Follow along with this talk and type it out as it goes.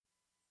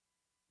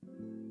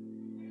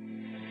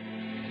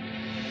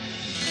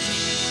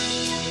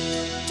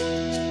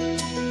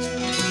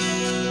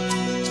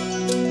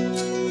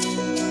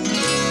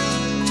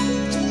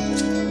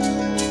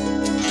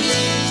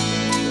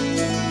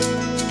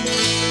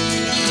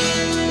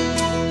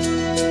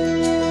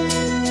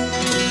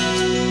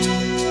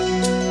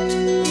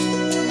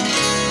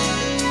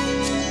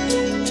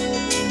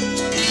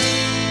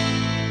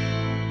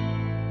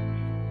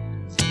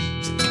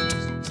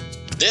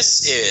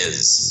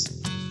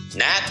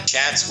Nat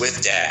Chats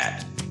with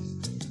Dad,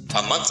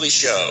 a monthly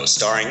show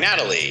starring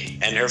Natalie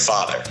and her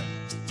father,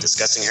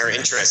 discussing her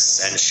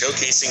interests and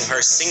showcasing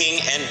her singing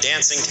and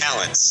dancing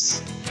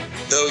talents,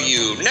 though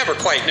you never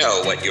quite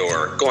know what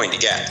you're going to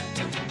get.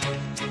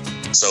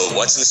 So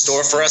what's in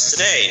store for us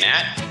today,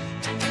 Nat?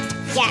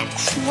 Yeah,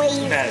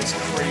 crazy. That is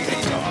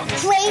crazy talk.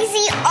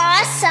 Crazy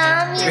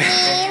awesome, you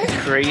mean?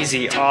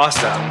 Crazy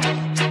awesome.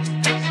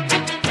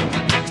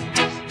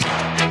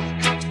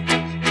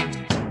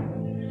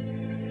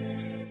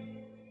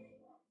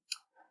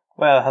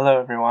 Well, hello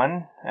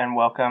everyone, and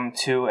welcome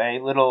to a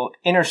little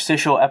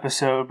interstitial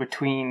episode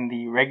between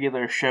the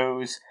regular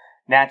shows,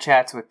 Nat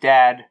Chats with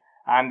Dad.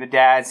 I'm the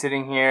dad.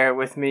 Sitting here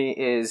with me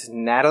is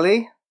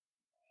Natalie.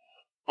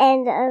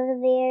 And over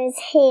there is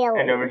Haley.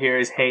 And over here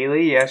is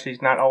Haley. Yeah,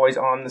 she's not always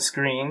on the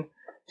screen.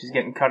 She's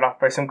getting cut off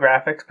by some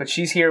graphics, but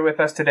she's here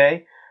with us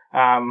today.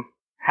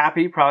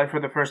 Happy, probably for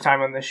the first time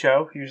on this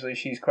show. Usually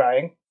she's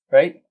crying,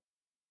 right?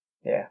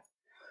 Yeah.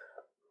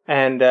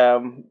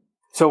 And,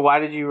 so why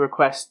did you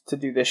request to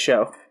do this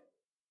show?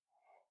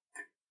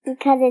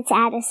 Because it's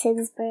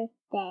Addison's birthday.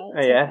 Oh,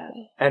 yeah?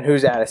 Today. And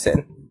who's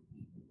Addison?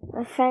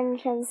 A friend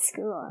from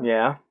school.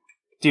 Yeah.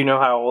 Do you know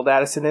how old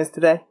Addison is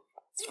today?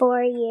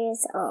 4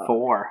 years old.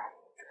 4.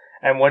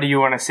 And what do you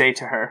want to say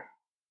to her?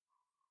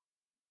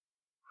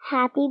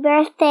 Happy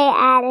birthday,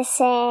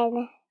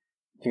 Addison.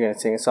 You gonna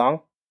sing a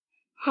song?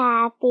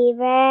 Happy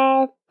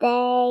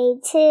birthday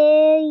to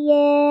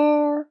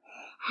you.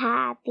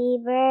 Happy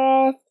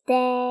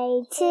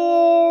birthday to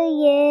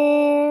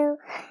you.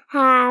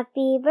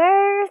 Happy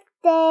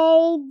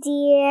birthday,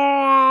 dear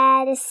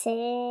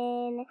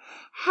Addison.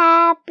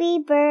 Happy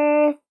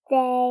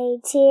birthday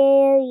to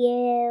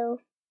you.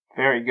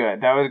 Very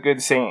good. That was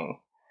good singing.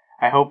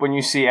 I hope when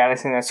you see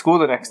Addison at school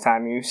the next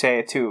time, you say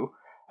it to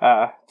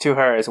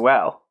her as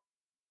well.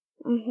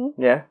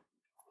 Mm-hmm. Yeah?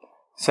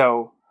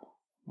 So,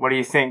 what do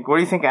you think? What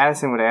do you think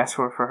Addison would ask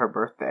for her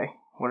birthday?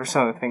 What are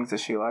some of the things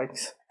that she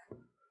likes?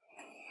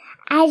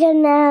 I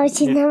don't know.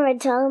 She never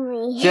told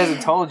me. She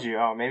hasn't told you.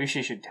 Oh, maybe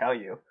she should tell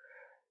you.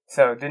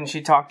 So, didn't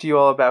she talk to you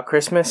all about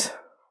Christmas?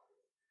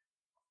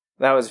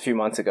 That was a few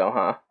months ago,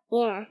 huh?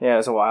 Yeah. Yeah, it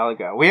was a while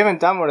ago. We haven't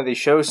done one of these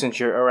shows since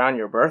you're around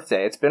your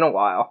birthday. It's been a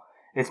while.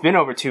 It's been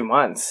over 2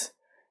 months.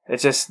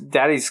 It's just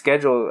Daddy's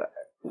schedule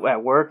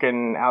at work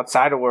and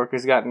outside of work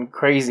has gotten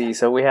crazy,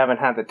 so we haven't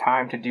had the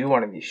time to do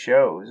one of these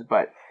shows.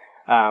 But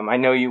I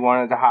know you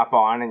wanted to hop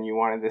on and you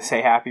wanted to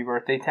say happy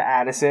birthday to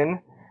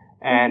Addison.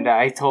 And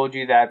I told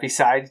you that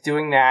besides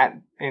doing that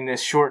in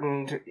this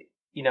shortened,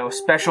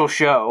 special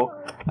show,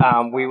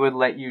 we would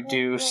let you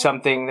do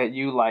something that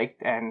you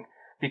liked. And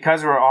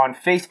because we're on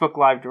Facebook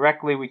Live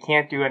directly, we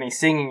can't do any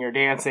singing or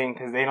dancing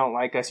because they don't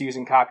like us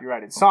using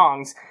copyrighted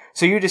songs.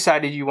 So you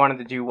decided you wanted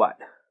to do what?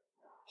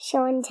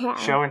 Show and tell.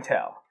 Show and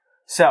tell.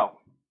 So,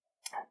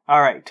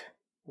 all right.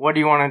 What do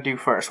you want to do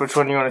first? Which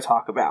one do you want to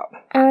talk about?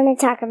 I want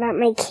to talk about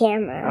my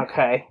camera.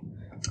 Okay.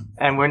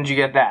 And when did you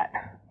get that?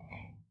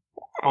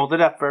 Hold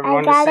it up for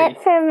everyone to see. I got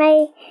it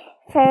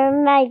for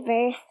my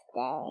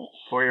birthday.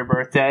 For your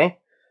birthday?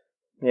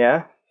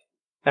 Yeah.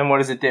 And what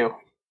does it do?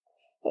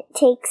 It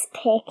takes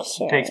pictures.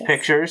 It takes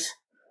pictures.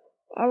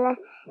 And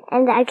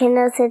I can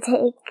also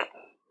take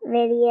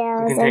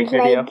videos You can and take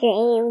play video.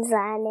 games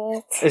on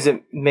it. Does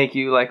it make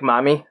you like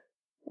mommy?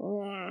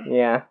 Yeah.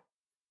 Yeah.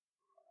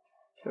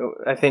 So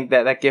I think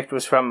that gift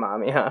was from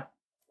mommy, huh?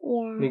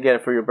 Yeah. You get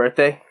it for your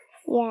birthday?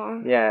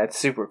 Yeah. Yeah, it's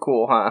super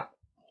cool, huh?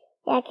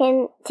 I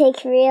can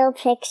take real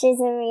pictures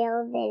and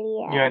real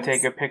videos. You want to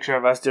take a picture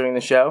of us doing the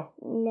show?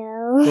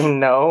 No.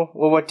 No?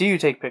 Well, what do you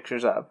take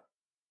pictures of?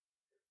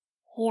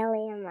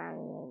 Haley and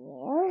Mommy and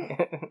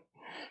you.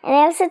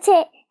 And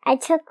I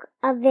took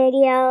a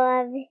video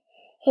of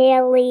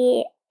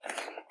Haley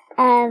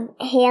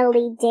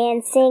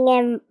dancing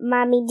and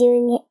Mommy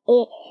doing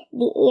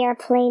the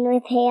airplane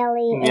with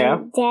Haley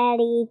and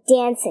Daddy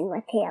dancing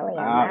with Haley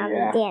and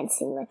Mommy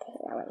dancing with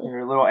Haley.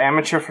 You're a little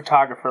amateur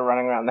photographer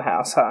running around the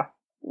house, huh?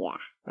 Yeah.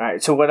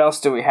 Alright, so what else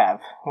do we have?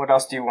 What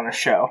else do you want to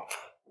show?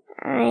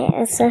 I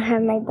also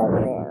have my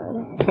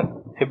balloon.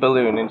 A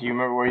balloon, and do you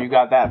remember where you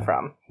got that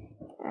from?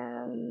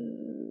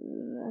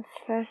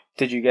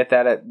 Did you get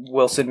that at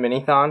Wilson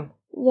Minithon?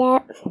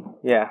 Yep.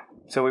 Yeah.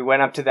 So we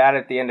went up to that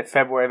at the end of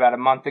February, about a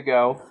month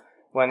ago,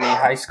 when the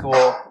high school...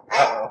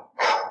 Uh-oh.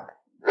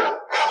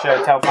 Should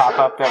I tell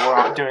Pop-Up that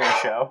we're doing a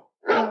show?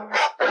 Yeah.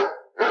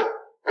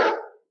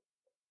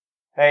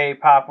 Hey,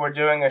 Pop, we're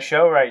doing a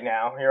show right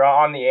now. You're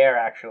on the air,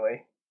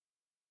 actually.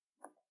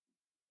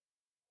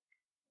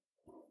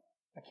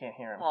 I can't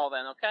hear him. Well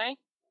then, okay?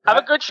 Have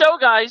a good show,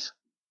 guys.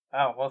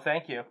 Oh, well,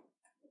 thank you.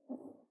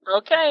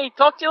 Okay,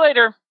 talk to you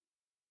later.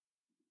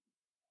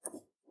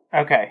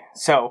 Okay,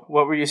 so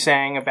what were you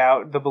saying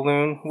about the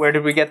balloon? Where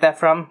did we get that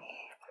from?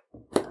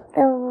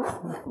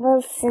 The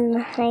Wilson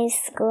High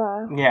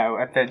School. Yeah,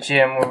 at the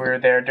gym when we were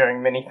there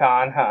during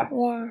Minithon, huh?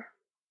 Yeah.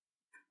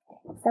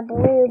 The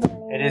blue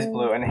balloon. It is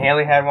blue, and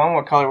Haley had one.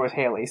 What color was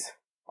Haley's?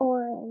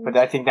 Orange. But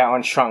I think that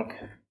one shrunk.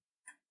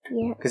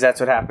 Yeah. Because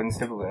that's what happens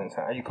to balloons,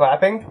 huh? Are you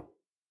clapping?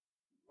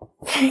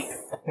 Are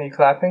you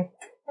clapping?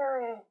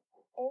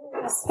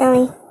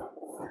 I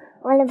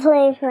want to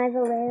play with my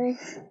balloon.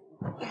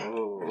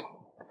 Ooh.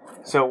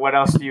 So what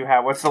else do you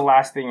have? What's the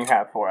last thing you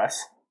have for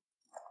us?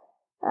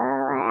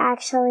 I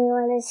actually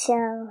want to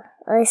show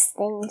this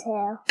thing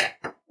too.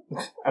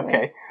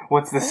 Okay.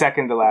 What's the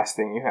second to last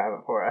thing you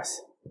have for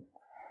us?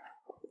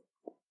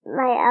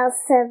 My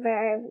Elsa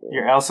Barbie.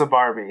 Your Elsa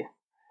Barbie.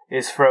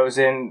 Is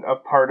Frozen a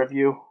part of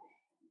you?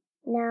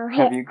 No.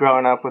 Have you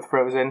grown up with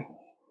Frozen?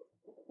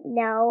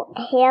 No.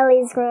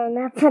 Haley's grown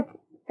up with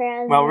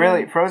Frozen. Well,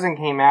 really, Frozen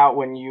came out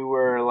when you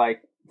were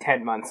like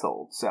 10 months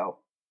old, so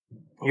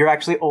you're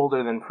actually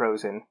older than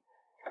Frozen.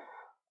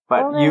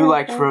 But you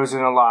liked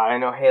Frozen a lot. I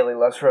know Haley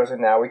loves Frozen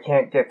now. We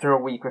can't get through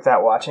a week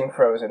without watching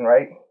Frozen,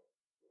 right?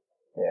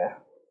 Yeah.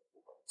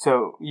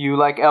 So you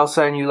like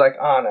Elsa and you like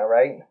Anna,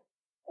 right?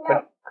 No.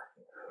 But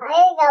I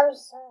like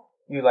Elsa.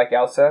 You like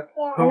Elsa?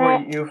 Yeah. Who were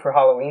you for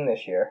Halloween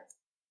this year?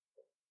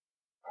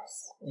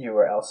 You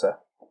were Elsa.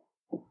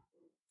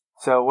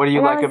 So what do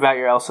you like about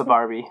your Elsa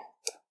Barbie?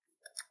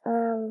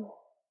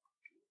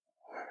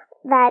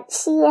 That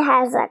she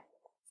has a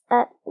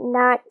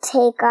not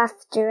take off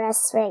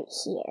dress right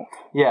here.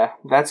 Yeah,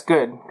 that's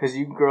good, because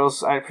you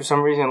girls, for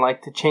some reason,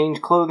 like to change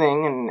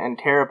clothing and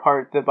tear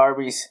apart the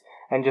Barbies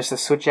and just to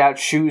switch out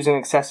shoes and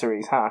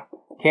accessories, huh?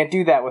 Can't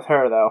do that with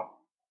her, though.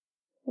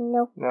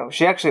 Nope. No,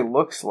 she actually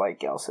looks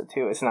like Elsa,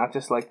 too. It's not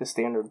just like the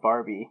standard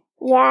Barbie.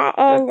 Yeah,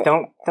 and...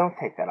 Don't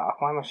take that off.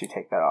 Why must you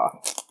take that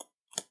off?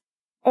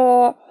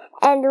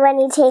 And when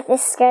you take the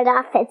skirt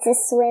off, it's a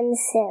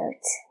swimsuit.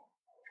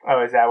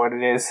 Oh, is that what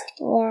it is?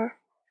 Yeah.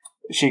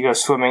 She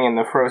goes swimming in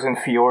the frozen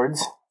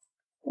fjords?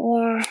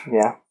 Yeah.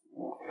 Yeah.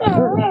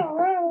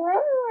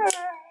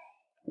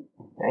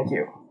 Thank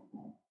you.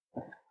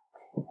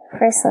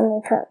 First, let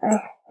me put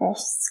my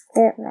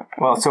skirt back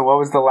on. Well, so what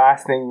was the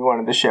last thing you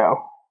wanted to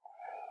show?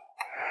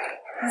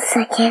 A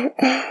second.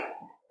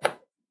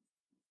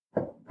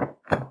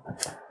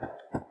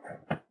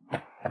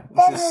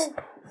 This is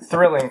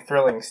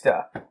thrilling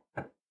stuff.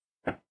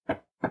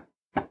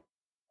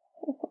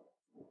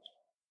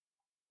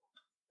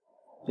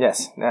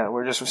 Yes,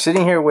 we're just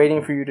sitting here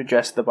waiting for you to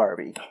dress the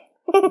Barbie.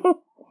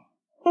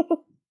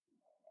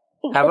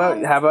 How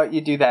about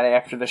you do that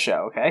after the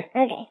show, okay?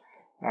 Okay.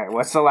 Alright,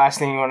 what's the last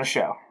thing you want to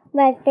show?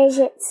 My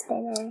fidget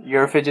spinner.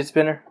 Your fidget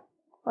spinner?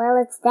 Well,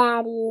 it's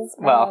Daddy's.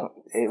 Well,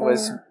 it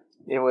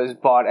was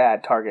bought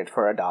at Target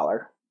for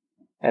 $1.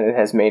 And it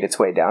has made its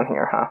way down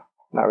here, huh?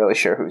 Not really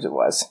sure whose it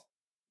was.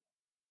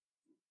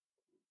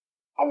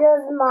 It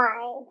was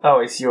mine. Oh,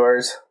 it's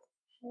yours?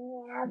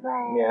 Yeah,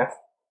 but... Yeah.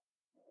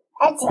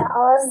 It's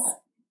yours.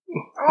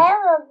 I have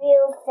a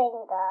blue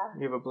finger.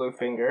 You have a blue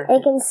finger?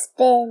 It can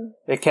spin.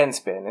 It can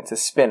spin. It's a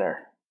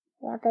spinner.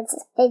 Yeah, but it's a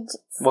fidget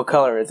spinner. What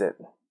color is it?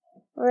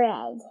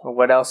 Red.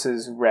 What else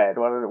is red?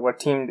 What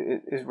team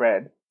is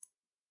red?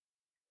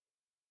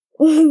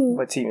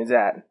 What team is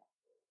that?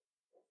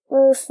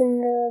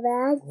 Wilson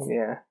Bulldog.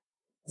 Yeah.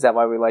 Is that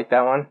why we like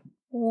that one?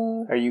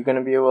 Yeah. Are you going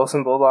to be a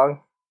Wilson Bulldog?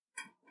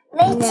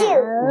 Me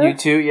too. You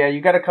too? Yeah,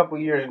 you got a couple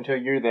years until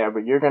you're there,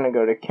 but you're going to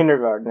go to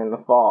kindergarten in the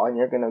fall, and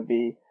you're going to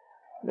be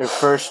their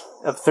first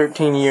of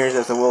 13 years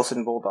as a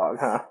Wilson Bulldog,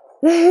 huh?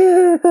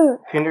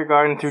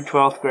 Kindergarten through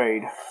 12th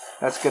grade.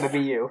 That's going to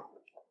be you.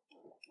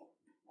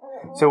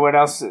 So what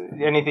else?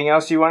 Anything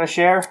else you want to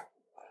share?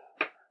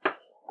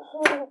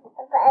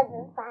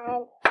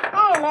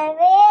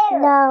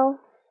 No.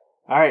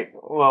 Alright,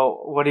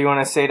 well, what do you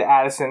want to say to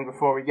Addison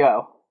before we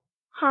go?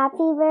 Happy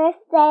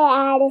birthday,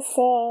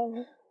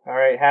 Addison.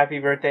 Alright, happy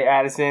birthday,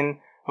 Addison.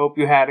 Hope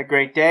you had a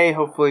great day.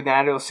 Hopefully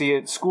Nat will see you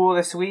at school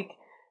this week.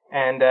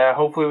 And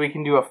hopefully we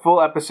can do a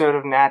full episode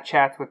of Nat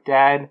Chats with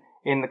Dad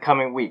in the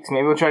coming weeks.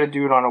 Maybe we'll try to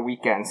do it on a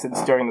weekend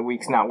since during the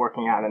week's not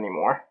working out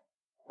anymore.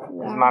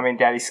 Because Mommy and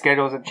Daddy's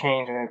schedules have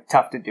changed and it's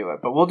tough to do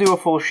it. But we'll do a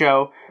full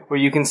show where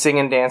you can sing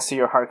and dance to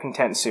your heart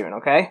content soon,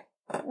 okay?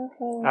 Okay.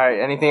 Alright,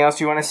 anything else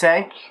you want to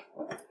say?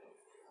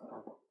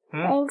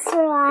 Thanks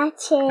for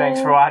watching.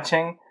 Thanks for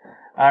watching.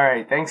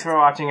 Alright, thanks for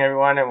watching,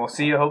 everyone, and we'll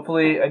see you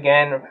hopefully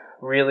again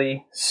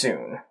really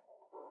soon.